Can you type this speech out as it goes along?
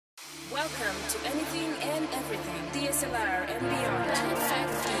Welcome to anything and everything DSLR and beyond. RØDE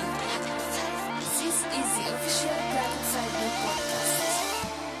Factory. This is the official RØDE Factory podcast.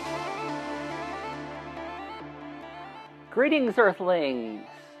 Greetings, Earthlings!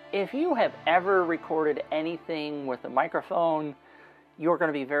 If you have ever recorded anything with a microphone, you're going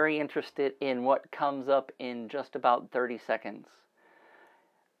to be very interested in what comes up in just about 30 seconds.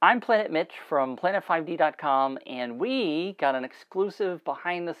 I'm Planet Mitch from planet5d.com, and we got an exclusive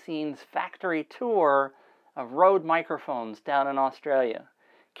behind-the-scenes factory tour of RØDE Microphones down in Australia.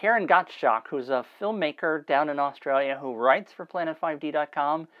 Karen Gottschalk, who's a filmmaker down in Australia who writes for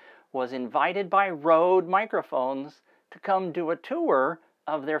planet5d.com, was invited by RØDE Microphones to come do a tour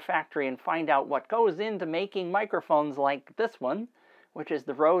of their factory and find out what goes into making microphones like this one, which is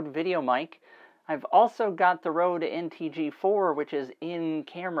the RØDE Video Mic. I've also got the RØDE NTG4, which is in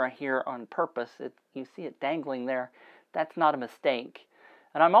camera here on purpose. You see it dangling there. That's not a mistake.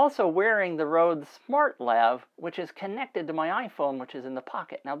 And I'm also wearing the RØDE Smart Lav, which is connected to my iPhone, which is in the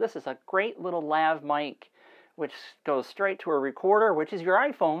pocket. Now this is a great little lav mic, which goes straight to a recorder, which is your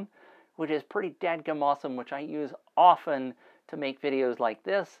iPhone, which is pretty dadgum awesome, which I use often to make videos like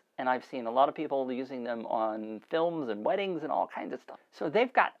this, and I've seen a lot of people using them on films and weddings and all kinds of stuff. So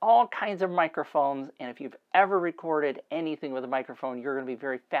they've got all kinds of microphones, and if you've ever recorded anything with a microphone, you're going to be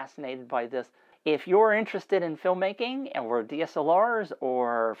very fascinated by this. If you're interested in filmmaking or DSLRs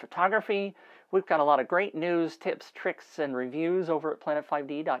or photography, we've got a lot of great news, tips, tricks, and reviews over at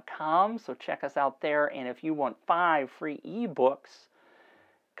planet5d.com, so check us out there. And if you want 5 free ebooks,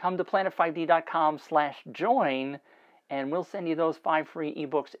 come to planet5d.com/join, and we'll send you those 5 free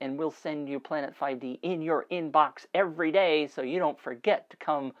ebooks, and we'll send you Planet 5D in your inbox every day, so you don't forget to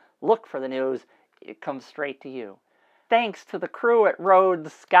come look for the news. It comes straight to you. Thanks to the crew at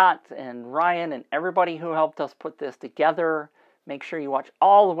RØDE, Scott and Ryan and everybody who helped us put this together. Make sure you watch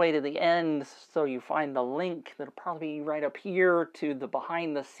all the way to the end so you find the link that'll probably be right up here to the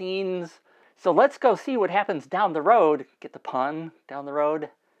behind the scenes. So let's go see what happens down the road, get the pun, down the road,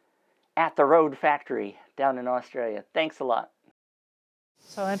 at the RØDE factory down in Australia. Thanks a lot.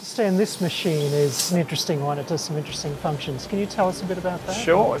 So I understand this machine is an interesting one. It does some interesting functions. Can you tell us a bit about that?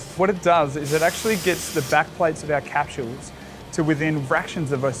 Sure. What it does is it actually gets the back plates of our capsules to within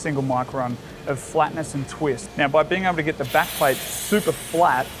fractions of a single micron of flatness and twist. Now, by being able to get the back plate super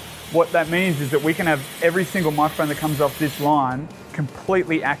flat, what that means is that we can have every single microphone that comes off this line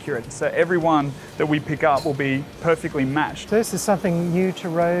completely accurate. So every one that we pick up will be perfectly matched. So this is something new to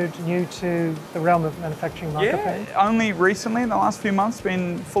RØDE, new to the realm of manufacturing microphones? Yeah, only recently in the last few months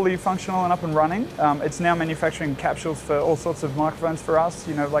been fully functional and up and running. It's now manufacturing capsules for all sorts of microphones for us,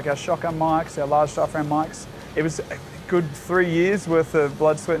 you know, like our shotgun mics, our large diaphragm mics. It was a good 3 years worth of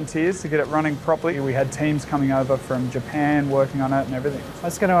blood, sweat and tears to get it running properly. We had teams coming over from Japan working on it and everything. I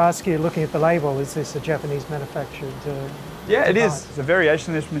was going to ask you, looking at the label, is this a Japanese manufactured Yeah, it device? is. The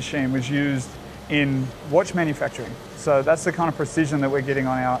variation of this machine was used in watch manufacturing. So that's the kind of precision that we're getting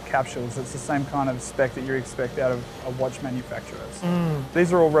on our capsules. It's the same kind of spec that you expect out of a watch manufacturers.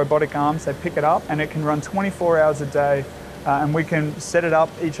 These are all robotic arms. They pick it up and it can run 24 hours a day. And we can set it up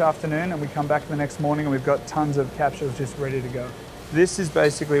each afternoon and we come back the next morning and we've got tons of capsules just ready to go. This is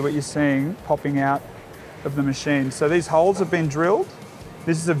basically what you're seeing popping out of the machine. So these holes have been drilled.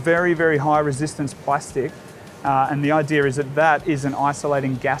 This is a very, very high resistance plastic. And the idea is that that is an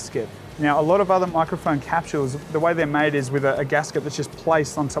isolating gasket. Now, a lot of other microphone capsules, the way they're made is with a gasket that's just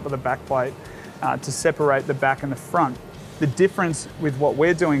placed on top of the backplate to separate the back and the front. The difference with what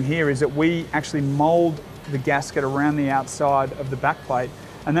we're doing here is that we actually mold the gasket around the outside of the backplate,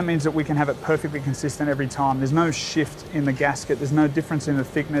 and that means that we can have it perfectly consistent every time. There's no shift in the gasket, there's no difference in the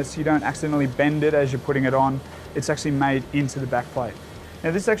thickness, you don't accidentally bend it as you're putting it on. It's actually made into the backplate.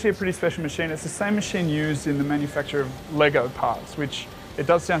 Now this is actually a pretty special machine. It's the same machine used in the manufacture of Lego parts, which it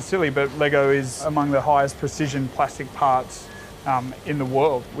does sound silly, but Lego is among the highest precision plastic parts in the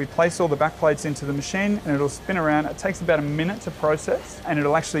world. We place all the back plates into the machine and it'll spin around. It takes about a minute to process and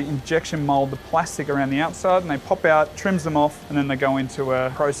it'll actually injection mold the plastic around the outside and they pop out, trims them off, and then they go into a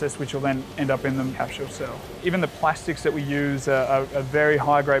process which will then end up in the capsule cell. Even the plastics that we use are very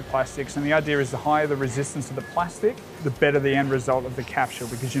high grade plastics, and the idea is the higher the resistance of the plastic, the better the end result of the capsule,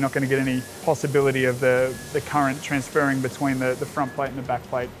 because you're not going to get any possibility of the current transferring between the front plate and the back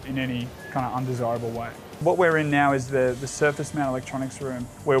plate in any kind of undesirable way. What we're in now is the surface mount electronics room,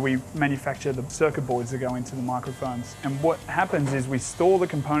 where we manufacture the circuit boards that go into the microphones. And what happens is we store the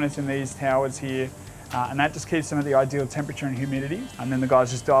components in these towers here, and that just keeps them at the ideal temperature and humidity. And then the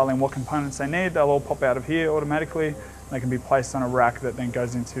guys just dial in what components they need. They'll all pop out of here automatically. They can be placed on a rack that then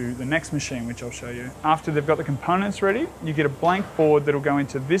goes into the next machine, which I'll show you. After they've got the components ready, you get a blank board that'll go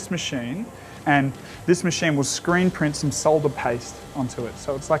into this machine, and this machine will screen print some solder paste onto it.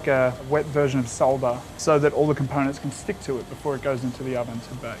 So it's like a wet version of solder so that all the components can stick to it before it goes into the oven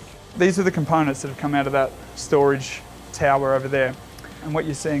to bake. These are the components that have come out of that storage tower over there. And what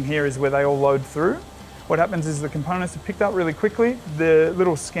you're seeing here is where they all load through. What happens is the components are picked up really quickly. The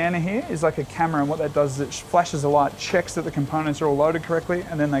little scanner here is like a camera, and what that does is it flashes a light, checks that the components are all loaded correctly,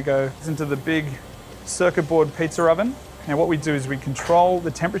 and then they go into the big circuit board pizza oven. Now what we do is we control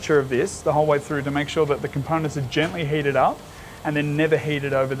the temperature of this the whole way through to make sure that the components are gently heated up and then never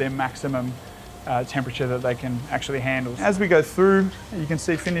heated over their maximum temperature that they can actually handle. As we go through, you can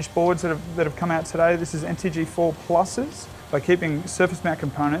see finished boards that have come out today. This is NTG4 pluses. By keeping surface mount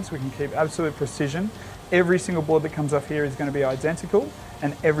components, we can keep absolute precision. Every single board that comes off here is going to be identical,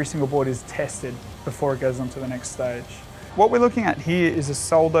 and every single board is tested before it goes on to the next stage. What we're looking at here is a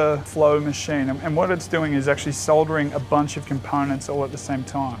solder flow machine, and what it's doing is actually soldering a bunch of components all at the same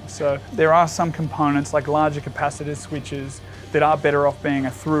time. So there are some components like larger capacitor switches that are better off being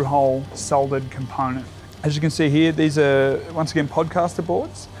a through-hole soldered component. As you can see here, these are, once again, podcaster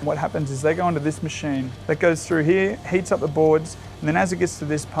boards. What happens is they go into this machine that goes through here, heats up the boards, and then as it gets to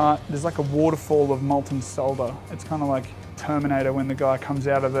this part, there's like a waterfall of molten solder. It's kind of like Terminator when the guy comes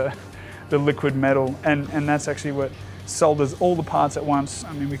out of the liquid metal, and that's actually what solders all the parts at once.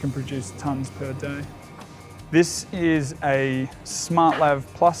 I mean, we can produce tons per day. This is a SmartLav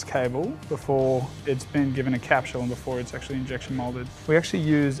Plus cable before it's been given a capsule and before it's actually injection molded. We actually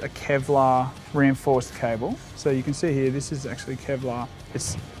use a Kevlar reinforced cable. So you can see here, this is actually Kevlar.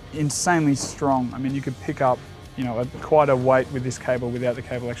 It's insanely strong. I mean, you could pick up, you know, quite a weight with this cable without the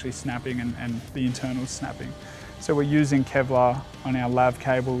cable actually snapping and the internals snapping. So we're using Kevlar on our lav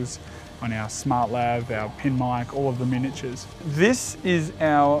cables, on our SmartLav, our pin mic, all of the miniatures. This is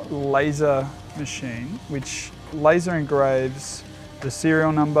our laser machine, which laser engraves the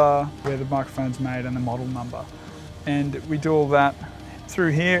serial number, where the microphone's made, and the model number. And we do all that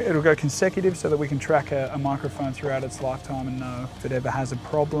through here. It'll go consecutive so that we can track a microphone throughout its lifetime and know if it ever has a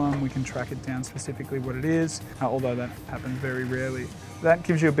problem, we can track it down specifically what it is, although that happens very rarely. That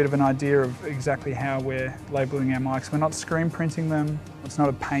gives you a bit of an idea of exactly how we're labeling our mics. We're not screen printing them. It's not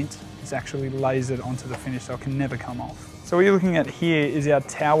a paint. It's actually lasered onto the finish, so it can never come off. So what you're looking at here is our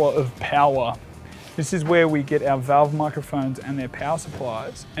tower of power. This is where we get our valve microphones and their power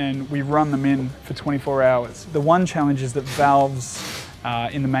supplies, and we run them in for 24 hours. The one challenge is that valves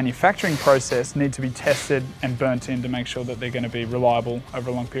in the manufacturing process need to be tested and burnt in to make sure that they're going to be reliable over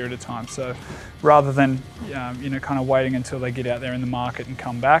a long period of time. So rather than kind of waiting until they get out there in the market and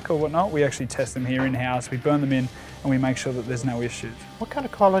come back or whatnot, we actually test them here in-house, we burn them in, and we make sure that there's no issues. What kind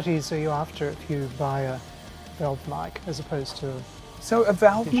of qualities are you after if you buy a valve mic as opposed to So a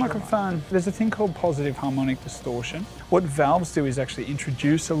valve microphone, there's a thing called positive harmonic distortion. What valves do is actually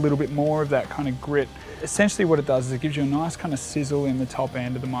introduce a little bit more of that kind of grit. Essentially what it does is it gives you a nice kind of sizzle in the top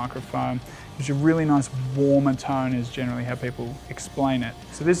end of the microphone. It gives you a really nice warmer tone is generally how people explain it.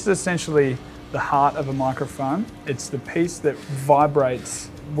 So this is essentially the heart of a microphone. It's the piece that vibrates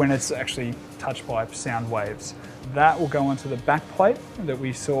when it's actually touched by sound waves. That will go onto the back plate that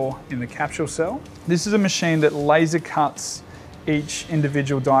we saw in the capsule cell. This is a machine that laser cuts each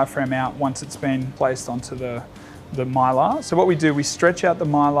individual diaphragm out once it's been placed onto the mylar. So what we do, we stretch out the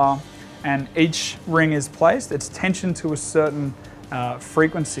mylar and each ring is placed. It's tensioned to a certain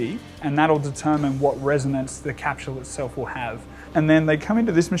frequency, and that'll determine what resonance the capsule itself will have. And then they come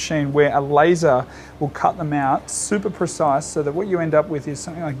into this machine where a laser will cut them out super precise so that what you end up with is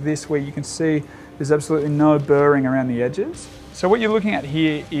something like this, where you can see there's absolutely no burring around the edges. So what you're looking at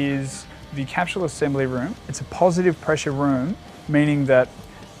here is the capsule assembly room. It's a positive pressure room, meaning that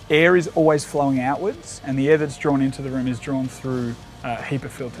air is always flowing outwards, and the air that's drawn into the room is drawn through HEPA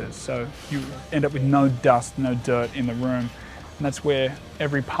filters. So you end up with no dust, no dirt in the room. And that's where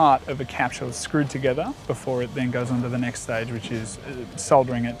every part of a capsule is screwed together before it then goes on to the next stage, which is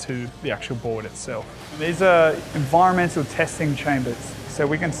soldering it to the actual board itself. These are environmental testing chambers. So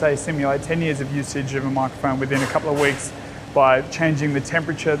we can say simulate 10 years of usage of a microphone within a couple of weeks by changing the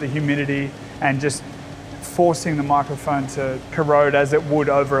temperature, the humidity, and just forcing the microphone to corrode as it would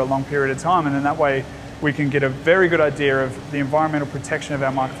over a long period of time. And then that way we can get a very good idea of the environmental protection of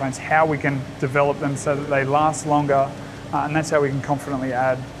our microphones, how we can develop them so that they last longer, and that's how we can confidently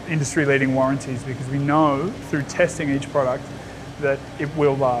add industry-leading warranties, because we know through testing each product that it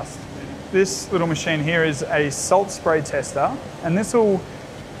will last. This little machine here is a salt spray tester, and this will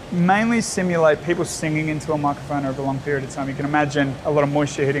mainly simulate people singing into a microphone over a long period of time. You can imagine a lot of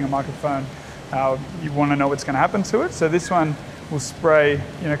moisture hitting a microphone you want to know what's going to happen to it. So this one will spray,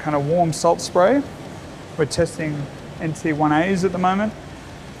 kind of warm salt spray. We're testing NT1As at the moment.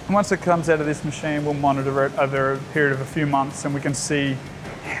 And once it comes out of this machine, we'll monitor it over a period of a few months, and we can see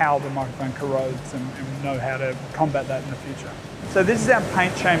how the microphone corrodes and know how to combat that in the future. So this is our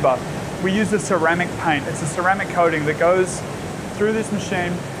paint chamber. We use a ceramic paint. It's a ceramic coating that goes through this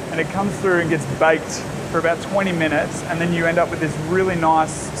machine, and it comes through and gets baked for about 20 minutes, and then you end up with this really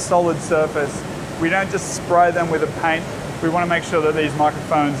nice solid surface. We don't just spray them with a paint. We want to make sure that these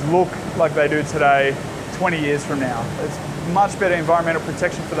microphones look like they do today 20 years from now. It's much better environmental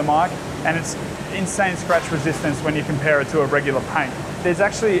protection for the mic, and it's insane scratch resistance when you compare it to a regular paint. There's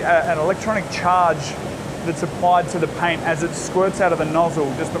actually an electronic charge that's applied to the paint as it squirts out of the nozzle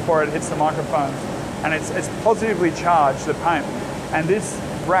just before it hits the microphones, and it's positively charged, the paint. And this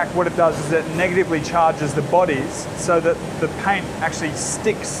rack, what it does is it negatively charges the bodies so that the paint actually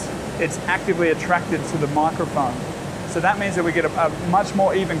sticks. It's actively attracted to the microphone. So that means that we get a much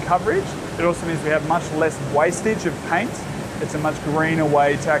more even coverage. It also means we have much less wastage of paint. It's a much greener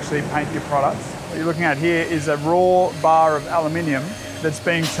way to actually paint your products. What you're looking at here is a raw bar of aluminium that's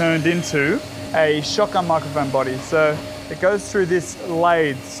being turned into a shotgun microphone body. So it goes through this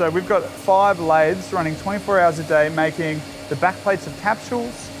lathe. So we've got 5 lathes running 24 hours a day, making the back plates of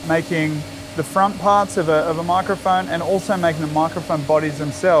capsules, making the front parts of a microphone, and also making the microphone bodies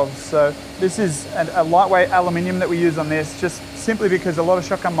themselves. So this is a lightweight aluminium that we use on this, just simply because a lot of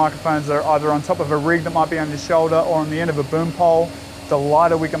shotgun microphones are either on top of a rig that might be on your shoulder or on the end of a boom pole. The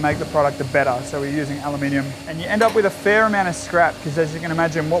lighter we can make the product, the better. So we're using aluminium, and you end up with a fair amount of scrap, because as you can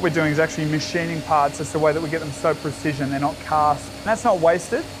imagine, what we're doing is actually machining parts. That's the way that we get them so precision. They're not cast. And that's not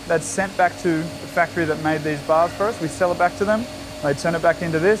wasted. That's sent back to the factory that made these bars for us. We sell it back to them. They turn it back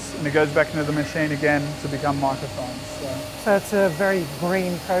into this, and it goes back into the machine again to become microphones. So it's a very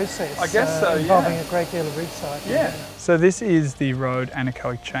green process. I guess so, involving yeah. a great deal of recycling. Yeah. So this is the RØDE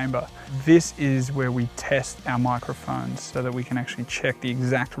anechoic chamber. This is where we test our microphones so that we can actually check the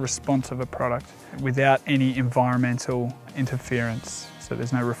exact response of a product without any environmental interference. So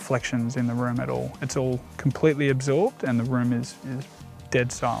there's no reflections in the room at all. It's all completely absorbed, and the room is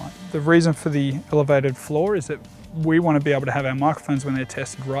dead silent. The reason for the elevated floor is that we want to be able to have our microphones, when they're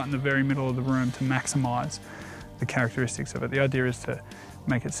tested, right in the very middle of the room to maximise the characteristics of it. The idea is to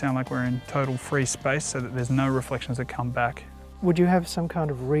make it sound like we're in total free space so that there's no reflections that come back. Would you have some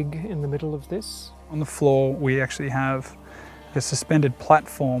kind of rig in the middle of this? On the floor we actually have a suspended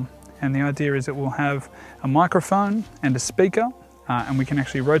platform, and the idea is that we'll have a microphone and a speaker, and we can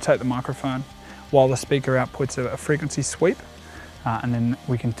actually rotate the microphone while the speaker outputs a frequency sweep. And then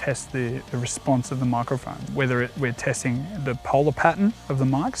we can test the response of the microphone, whether we're testing the polar pattern of the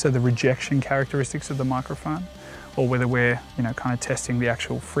mic, so the rejection characteristics of the microphone, or whether we're kind of testing the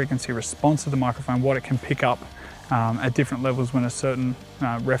actual frequency response of the microphone, what it can pick up at different levels when a certain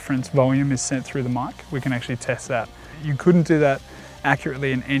reference volume is sent through the mic. We can actually test that. You couldn't do that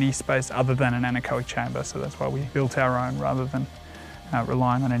accurately in any space other than an anechoic chamber, so that's why we built our own rather than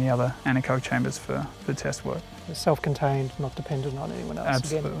relying on any other anechoic chambers for test work. Self-contained, not dependent on anyone else.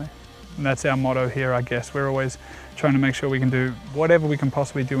 Absolutely. Again. And that's our motto here, I guess. We're always trying to make sure we can do whatever we can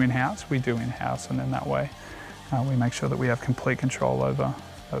possibly do in-house, we do in-house, and then that way we make sure that we have complete control over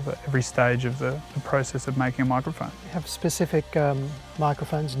every stage of the process of making a microphone. Have specific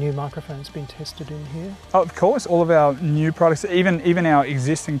microphones, new microphones, been tested in here? Oh, of course, all of our new products, even our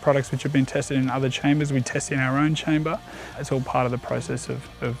existing products which have been tested in other chambers, we test in our own chamber. It's all part of the process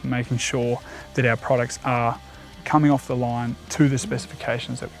of making sure that our products are coming off the line to the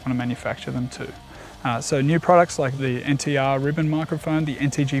specifications that we want to manufacture them to. So new products like the NTR ribbon microphone, the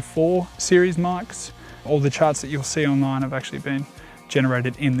NTG4 series mics, all the charts that you'll see online have actually been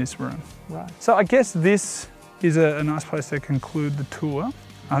generated in this room. Right. So I guess this is a nice place to conclude the tour.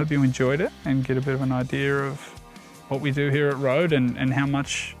 I hope you enjoyed it and get a bit of an idea of what we do here at RØDE and how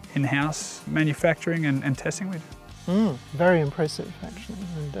much in-house manufacturing and testing we do. Very impressive, actually.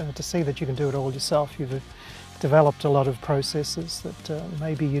 And to see that you can do it all yourself, you've developed a lot of processes that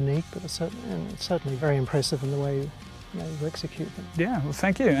may be unique, but it's certainly very impressive in the way you execute them. Yeah, well,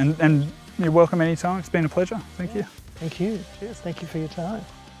 thank you. And you're welcome anytime. It's been a pleasure. Thank you. Thank you. Yes, thank you for your time.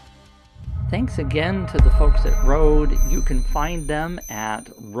 Thanks again to the folks at RØDE. You can find them at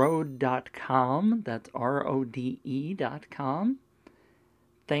rode.com. That's RODE.com.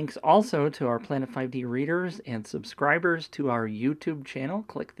 Thanks also to our Planet 5D readers and subscribers to our YouTube channel.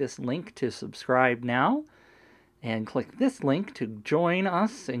 Click this link to subscribe now. And click this link to join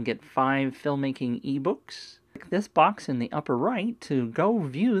us and get 5 filmmaking ebooks. Click this box in the upper right to go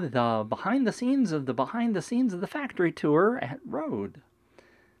view the behind the scenes of the factory tour at RØDE.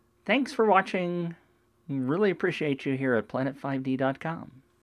 Thanks for watching. Really appreciate you here at planet5d.com.